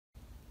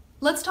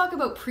Let's talk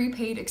about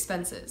prepaid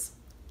expenses.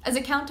 As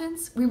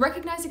accountants, we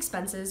recognize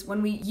expenses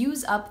when we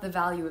use up the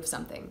value of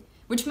something,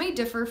 which may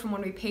differ from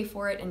when we pay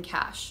for it in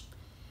cash.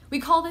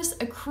 We call this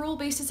accrual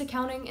basis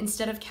accounting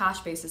instead of cash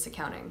basis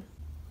accounting.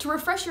 To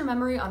refresh your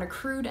memory on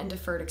accrued and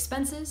deferred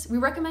expenses, we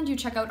recommend you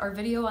check out our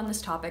video on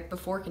this topic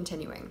before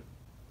continuing.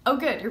 Oh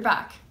good, you're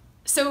back.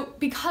 So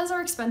because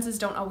our expenses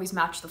don't always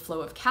match the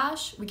flow of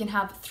cash, we can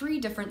have 3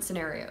 different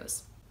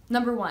scenarios.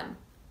 Number 1,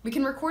 we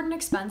can record an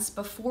expense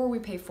before we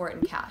pay for it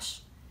in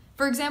cash.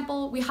 For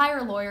example, we hire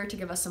a lawyer to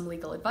give us some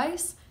legal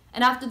advice,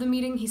 and after the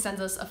meeting he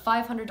sends us a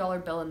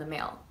 $500 bill in the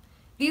mail.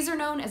 These are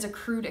known as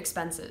accrued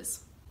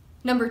expenses.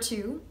 Number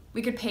 2,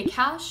 we could pay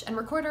cash and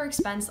record our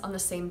expense on the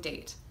same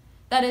date.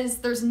 That is,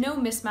 there's no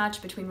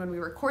mismatch between when we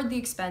record the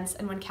expense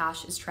and when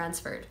cash is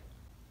transferred.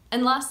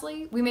 And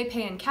lastly, we may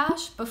pay in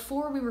cash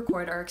before we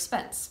record our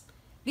expense.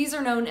 These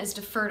are known as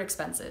deferred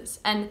expenses,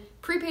 and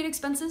prepaid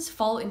expenses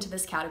fall into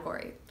this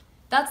category.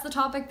 That's the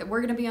topic that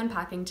we're going to be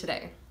unpacking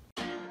today.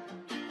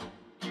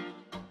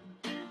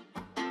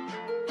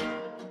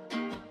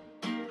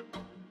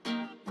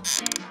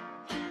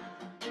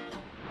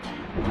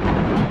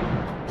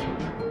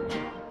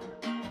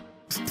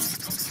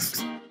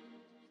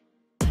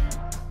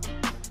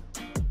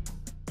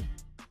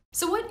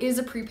 So what is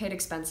a prepaid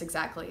expense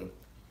exactly?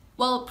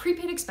 Well,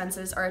 prepaid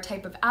expenses are a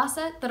type of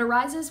asset that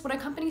arises when a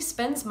company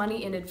spends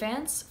money in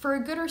advance for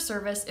a good or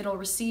service it'll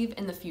receive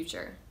in the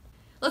future.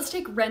 Let's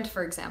take rent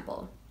for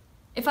example.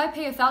 If I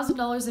pay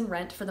 $1,000 in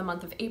rent for the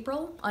month of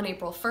April, on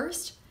April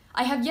 1st,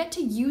 I have yet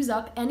to use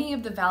up any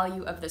of the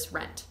value of this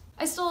rent.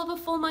 I still have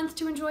a full month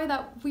to enjoy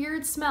that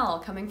weird smell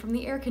coming from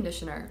the air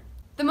conditioner.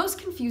 The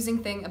most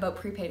confusing thing about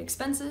prepaid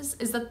expenses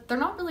is that they're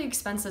not really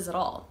expenses at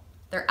all.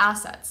 They're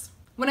assets.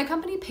 When a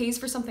company pays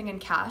for something in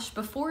cash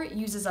before it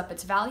uses up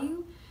its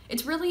value,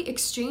 it's really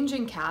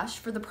exchanging cash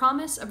for the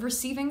promise of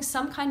receiving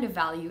some kind of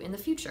value in the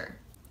future.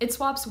 It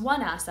swaps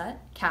one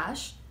asset,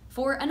 cash,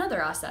 for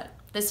another asset,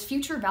 this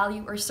future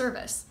value or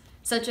service,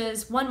 such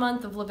as 1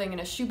 month of living in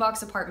a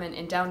shoebox apartment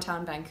in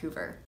downtown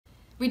Vancouver.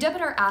 We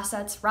debit our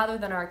assets rather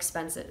than our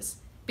expenses,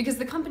 because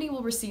the company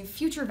will receive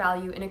future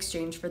value in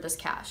exchange for this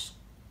cash.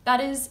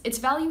 That is, its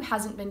value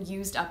hasn't been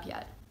used up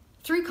yet.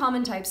 3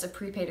 common types of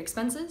prepaid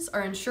expenses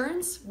are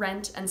insurance,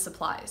 rent, and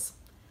supplies.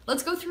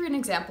 Let's go through an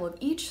example of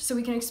each so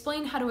we can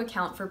explain how to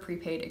account for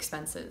prepaid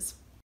expenses.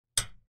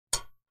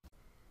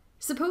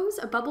 Suppose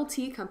a bubble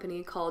tea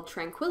company called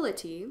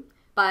Tranquility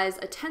buys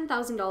a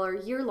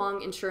 $10,000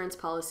 year-long insurance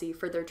policy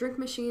for their drink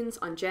machines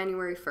on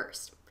January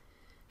 1st.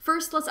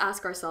 First, let's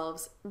ask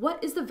ourselves,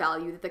 what is the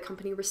value that the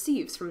company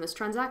receives from this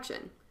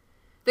transaction?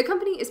 The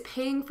company is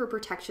paying for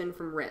protection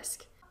from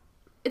risk.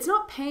 It's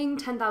not paying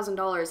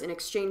 $10,000 in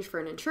exchange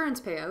for an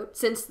insurance payout,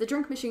 since the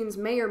drink machines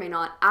may or may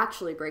not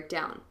actually break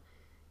down.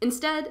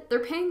 Instead, they're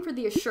paying for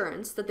the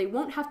assurance that they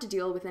won't have to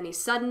deal with any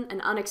sudden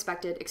and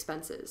unexpected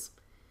expenses.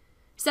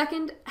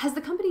 Second, has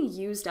the company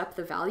used up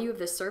the value of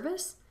this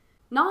service?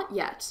 Not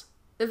yet.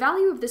 The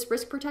value of this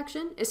risk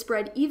protection is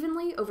spread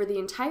evenly over the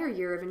entire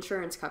year of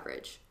insurance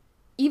coverage,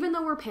 even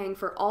though we're paying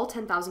for all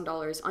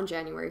 $10,000 on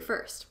January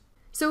 1st.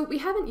 So we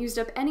haven't used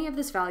up any of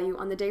this value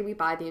on the day we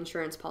buy the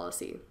insurance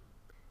policy.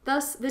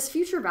 Thus, this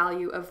future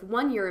value of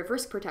 1 year of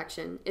risk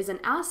protection is an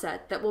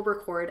asset that we'll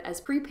record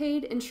as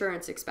prepaid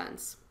insurance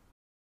expense.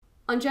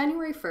 On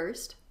January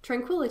 1st,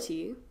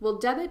 Tranquility will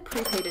debit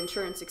prepaid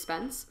insurance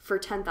expense for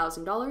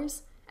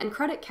 $10,000 and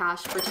credit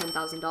cash for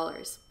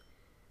 $10,000.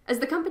 As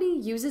the company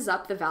uses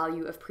up the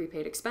value of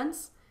prepaid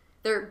expense,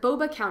 their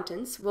BOBA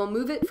accountants will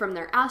move it from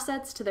their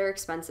assets to their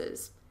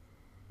expenses.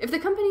 If the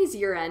company's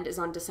year end is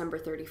on December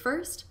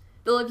 31st,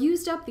 they'll have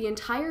used up the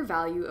entire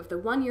value of the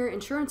 1-year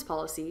insurance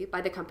policy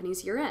by the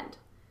company's year end.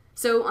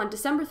 So on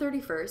December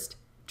 31st,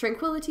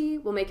 Tranquility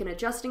will make an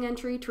adjusting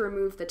entry to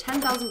remove the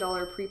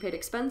 $10,000 prepaid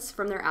expense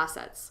from their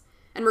assets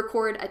and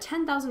record a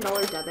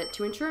 $10,000 debit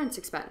to insurance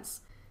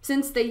expense,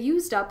 since they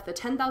used up the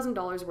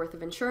 $10,000 worth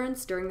of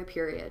insurance during the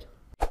period.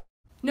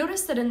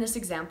 Notice that in this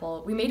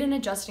example, we made an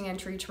adjusting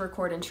entry to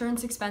record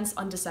insurance expense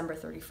on December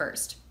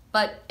 31st.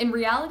 But in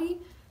reality,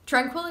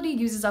 Tranquility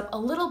uses up a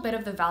little bit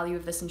of the value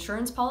of this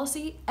insurance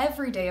policy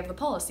every day of the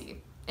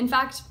policy. In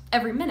fact,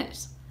 every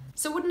minute.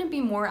 So wouldn't it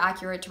be more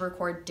accurate to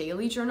record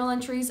daily journal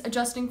entries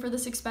adjusting for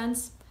this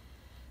expense?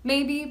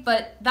 Maybe,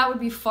 but that would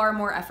be far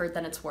more effort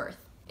than it's worth.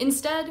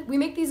 Instead, we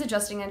make these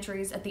adjusting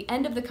entries at the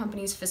end of the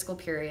company's fiscal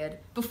period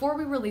before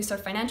we release our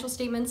financial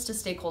statements to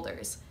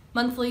stakeholders,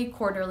 monthly,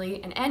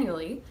 quarterly, and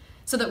annually,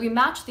 so that we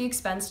match the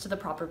expense to the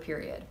proper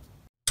period.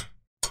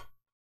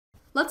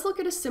 Let's look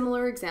at a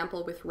similar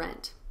example with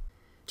rent.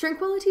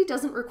 Tranquility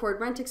doesn't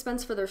record rent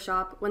expense for their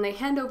shop when they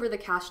hand over the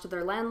cash to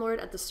their landlord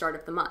at the start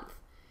of the month.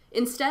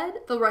 Instead,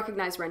 they'll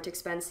recognize rent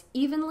expense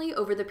evenly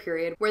over the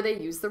period where they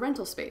use the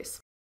rental space.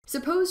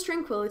 Suppose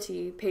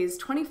Tranquility pays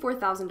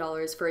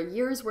 $24,000 for a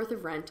year's worth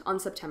of rent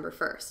on September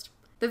 1st.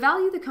 The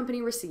value the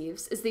company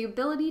receives is the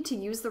ability to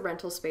use the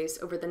rental space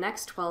over the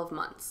next 12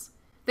 months.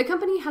 The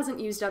company hasn't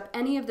used up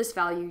any of this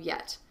value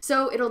yet,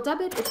 so it'll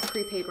debit its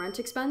prepaid rent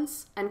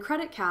expense and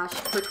credit cash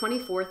for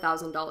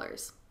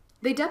 $24,000.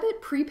 They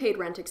debit prepaid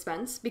rent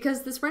expense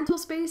because this rental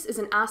space is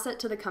an asset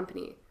to the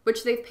company,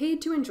 which they've paid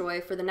to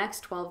enjoy for the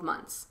next 12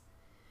 months.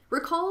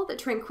 Recall that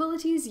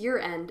Tranquility's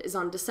year-end is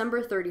on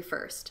December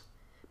 31st.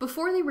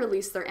 Before they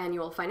release their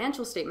annual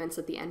financial statements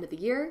at the end of the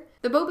year,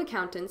 the Bob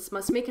accountants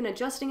must make an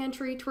adjusting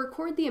entry to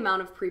record the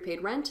amount of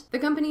prepaid rent the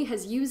company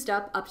has used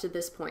up to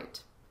this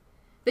point.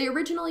 They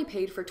originally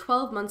paid for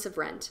 12 months of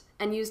rent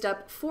and used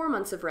up 4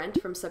 months of rent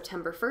from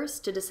September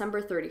 1st to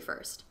December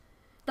 31st.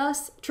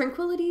 Thus,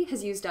 Tranquility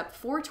has used up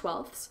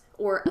 4/12,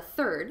 or a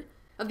third,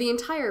 of the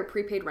entire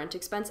prepaid rent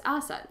expense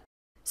asset.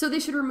 So they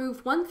should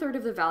remove 1/3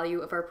 of the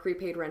value of our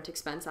prepaid rent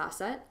expense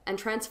asset and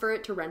transfer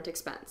it to rent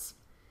expense.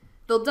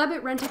 They'll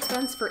debit rent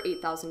expense for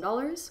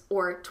 $8,000,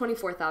 or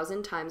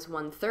 $24,000 times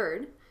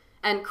 1/3,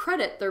 and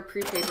credit their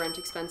prepaid rent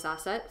expense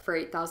asset for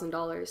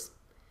 $8,000.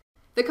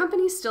 The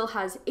company still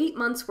has 8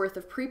 months' worth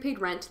of prepaid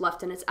rent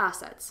left in its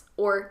assets,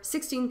 or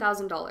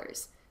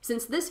 $16,000,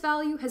 since this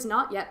value has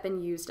not yet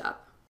been used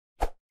up.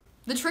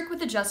 The trick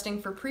with adjusting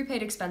for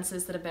prepaid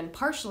expenses that have been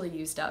partially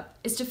used up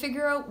is to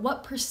figure out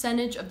what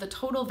percentage of the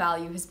total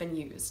value has been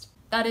used.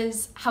 That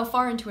is, how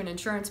far into an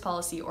insurance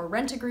policy or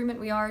rent agreement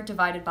we are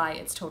divided by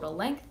its total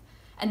length,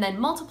 and then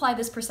multiply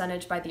this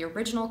percentage by the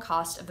original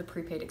cost of the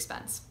prepaid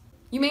expense.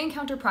 You may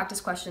encounter practice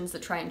questions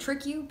that try and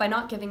trick you by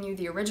not giving you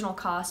the original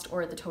cost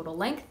or the total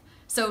length,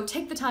 so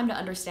take the time to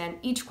understand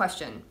each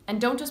question,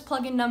 and don't just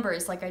plug in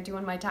numbers like I do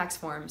in my tax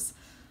forms.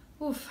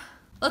 Oof.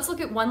 Let's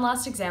look at one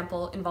last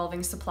example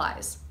involving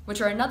supplies,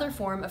 which are another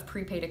form of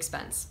prepaid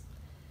expense.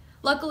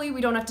 Luckily, we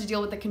don't have to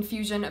deal with the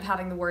confusion of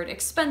having the word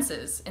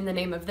expenses in the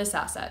name of this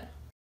asset.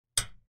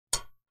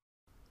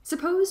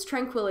 Suppose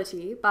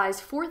Tranquility buys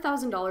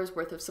 $4,000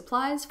 worth of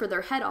supplies for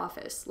their head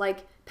office,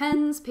 like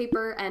pens,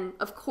 paper, and,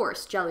 of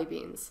course, jelly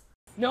beans.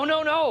 No,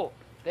 no, no!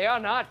 They are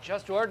not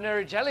just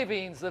ordinary jelly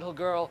beans, little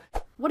girl.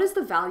 What is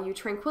the value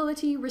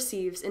Tranquility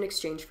receives in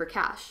exchange for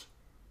cash?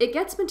 It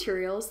gets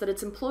materials that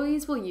its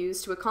employees will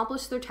use to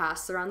accomplish their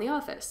tasks around the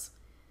office.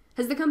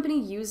 Has the company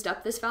used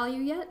up this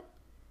value yet?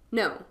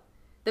 No.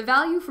 The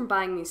value from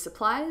buying these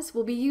supplies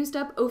will be used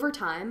up over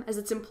time as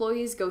its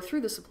employees go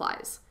through the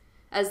supplies,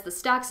 as the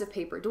stacks of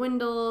paper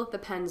dwindle, the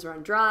pens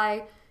run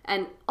dry,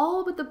 and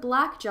all but the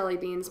black jelly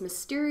beans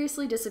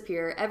mysteriously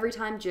disappear every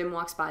time Jim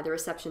walks by the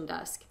reception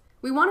desk.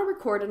 We want to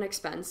record an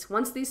expense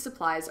once these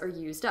supplies are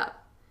used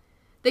up.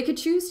 They could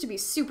choose to be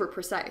super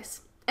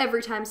precise.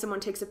 Every time someone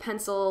takes a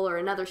pencil or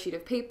another sheet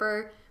of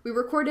paper, we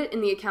record it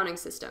in the accounting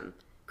system,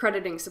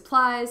 crediting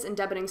supplies and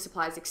debiting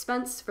supplies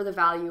expense for the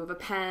value of a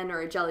pen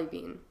or a jelly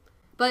bean.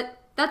 But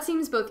that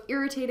seems both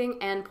irritating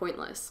and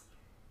pointless.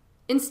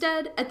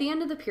 Instead, at the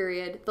end of the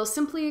period, they'll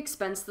simply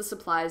expense the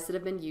supplies that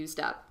have been used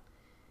up.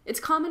 It's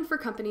common for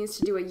companies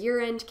to do a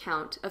year-end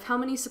count of how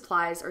many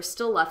supplies are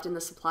still left in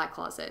the supply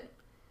closet.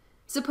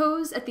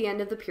 Suppose, at the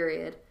end of the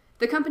period,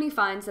 the company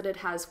finds that it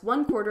has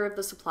 1/4 of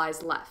the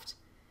supplies left.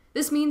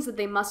 This means that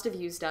they must have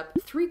used up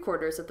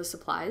 3/4 of the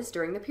supplies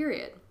during the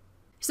period.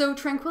 So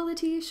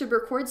Tranquility should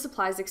record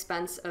supplies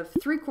expense of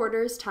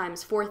 3/4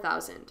 times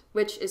 4,000,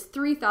 which is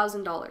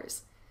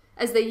 $3,000,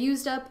 as they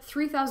used up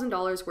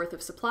 $3,000 worth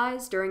of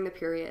supplies during the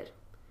period.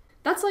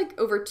 That's like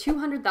over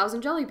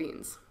 200,000 jelly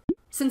beans.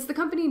 Since the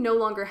company no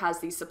longer has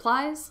these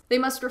supplies, they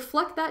must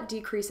reflect that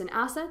decrease in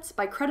assets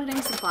by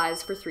crediting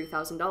supplies for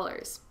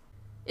 $3,000.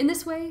 In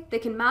this way, they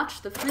can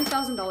match the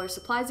 $3,000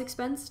 supplies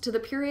expense to the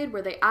period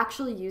where they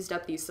actually used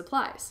up these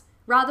supplies,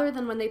 rather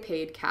than when they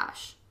paid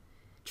cash.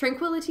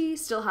 Tranquility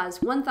still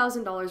has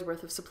 $1,000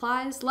 worth of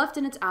supplies left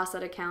in its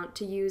asset account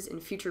to use in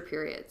future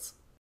periods.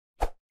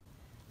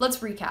 Let's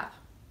recap.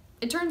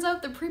 It turns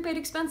out that prepaid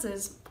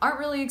expenses aren't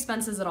really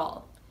expenses at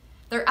all.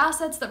 They're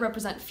assets that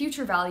represent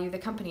future value the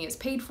company has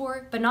paid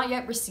for, but not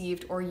yet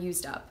received or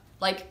used up,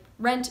 like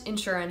rent,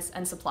 insurance,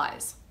 and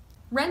supplies.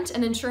 Rent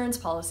and insurance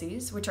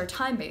policies, which are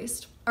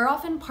time-based, are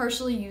often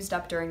partially used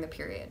up during the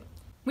period.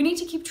 We need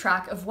to keep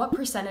track of what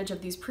percentage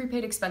of these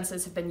prepaid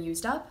expenses have been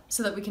used up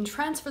so that we can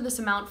transfer this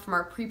amount from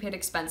our prepaid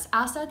expense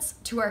assets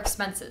to our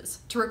expenses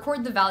to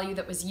record the value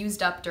that was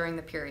used up during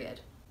the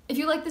period. If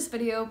you like this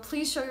video,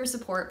 please show your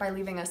support by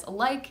leaving us a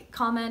like,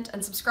 comment,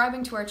 and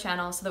subscribing to our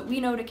channel so that we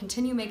know to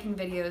continue making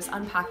videos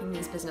unpacking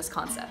these business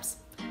concepts.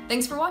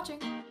 Thanks for watching!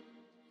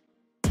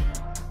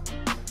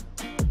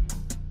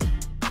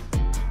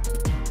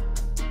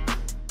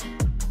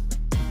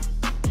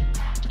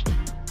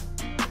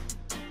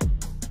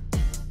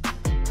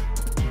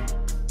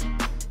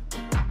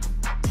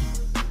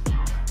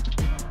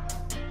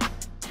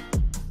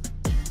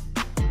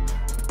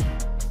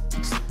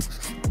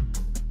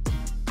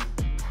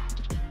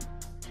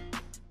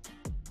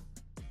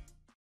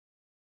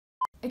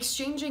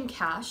 Exchanging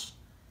cash.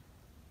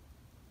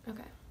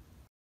 Okay.